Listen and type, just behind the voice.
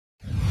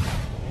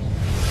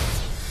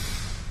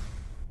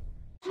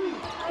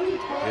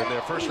in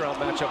their first-round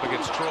matchup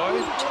against Troy.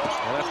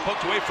 And that's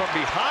poked away from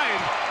behind,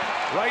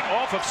 right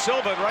off of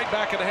Silva and right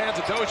back in the hands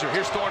of Dozier.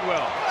 Here's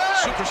Thornwell,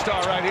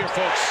 superstar right here,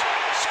 folks.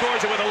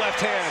 Scores it with a left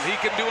hand. He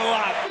can do a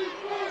lot.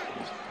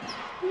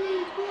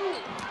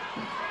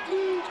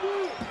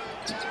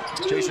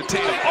 Jason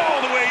Tatum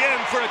all the way in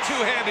for a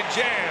two-handed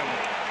jam.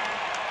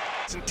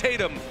 And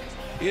Tatum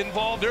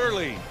involved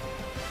early.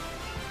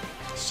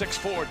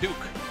 6'4"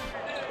 Duke.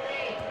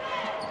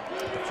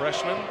 The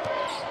freshman,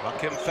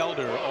 Rakim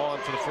Felder, on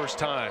for the first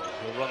time.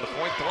 He'll run the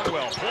point.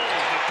 Thornwell pulls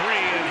the three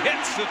and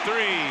hits the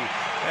three.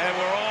 And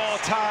we're all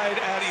tied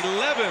at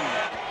 11.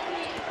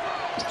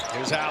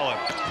 Here's Allen.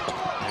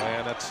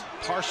 And that's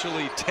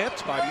partially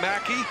tipped by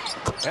Mackey.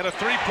 And a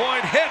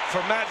three-point hit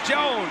for Matt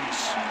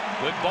Jones.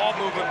 Good ball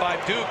movement by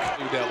Duke.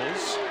 Blue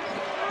Devils.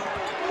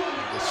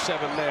 The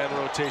seven-man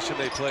rotation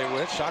they play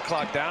with. Shot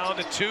clock down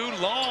to 2.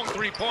 Long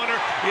three-pointer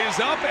is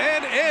up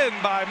and in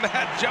by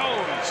Matt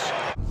Jones.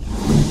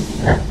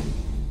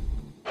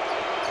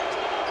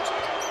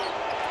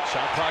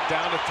 Shot clock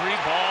down to 3.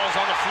 Balls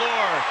on the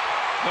floor.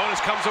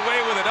 Nonis comes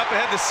away with it. Up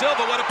ahead to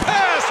Silva. What a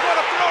pass! What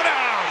a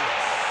throwdown!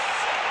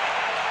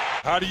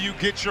 How do you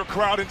get your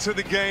crowd into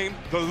the game?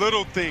 The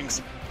little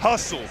things.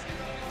 Hustle.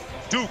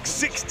 Duke,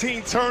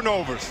 16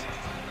 turnovers.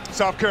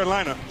 South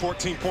Carolina,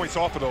 14 points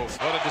off of those.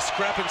 What a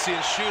discrepancy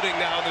in shooting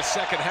now in the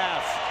second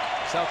half.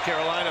 South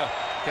Carolina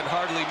can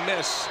hardly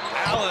miss.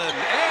 Allen,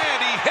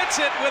 and he hits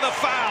it with a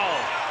foul.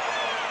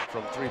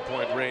 From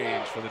three-point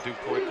range for the Duke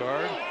point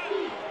guard.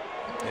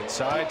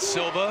 Inside,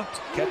 Silva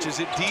catches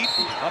it deep.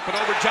 Up and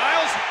over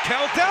Giles.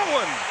 Count that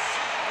one.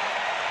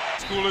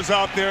 Schoolers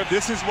out there,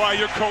 this is why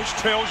your coach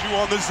tells you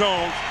on the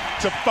zone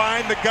to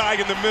find the guy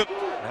in the middle.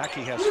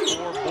 Mackey has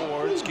 4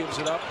 boards, gives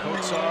it up.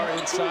 Kotsar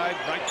inside,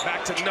 right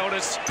back to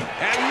Nonis.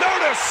 And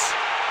Nonis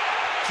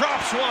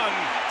drops one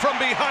from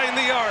behind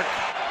the arc.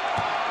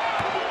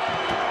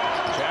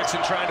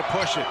 Jackson trying to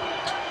push it.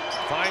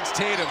 Finds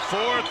Tatum,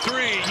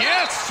 4-3.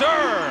 Yes,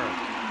 sir!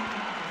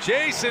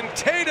 Jason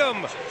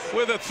Tatum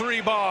with a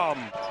 3-bomb.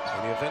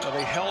 In the event of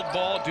a held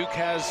ball, Duke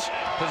has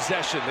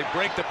possession. They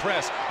break the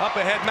press. Up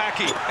ahead,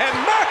 Mackey. And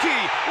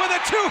Mackey with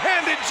a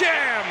two-handed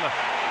jam.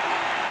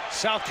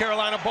 South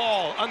Carolina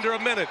ball, under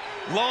a minute.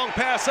 Long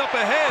pass up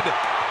ahead.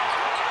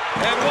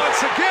 And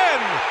once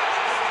again,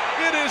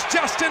 it is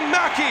Justin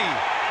Mackey.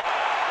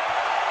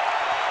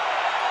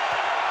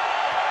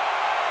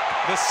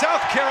 The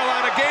South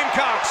Carolina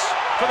Gamecocks,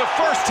 for the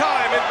first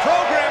time in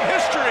program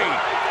history,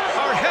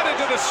 are headed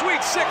to the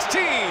Sweet 16.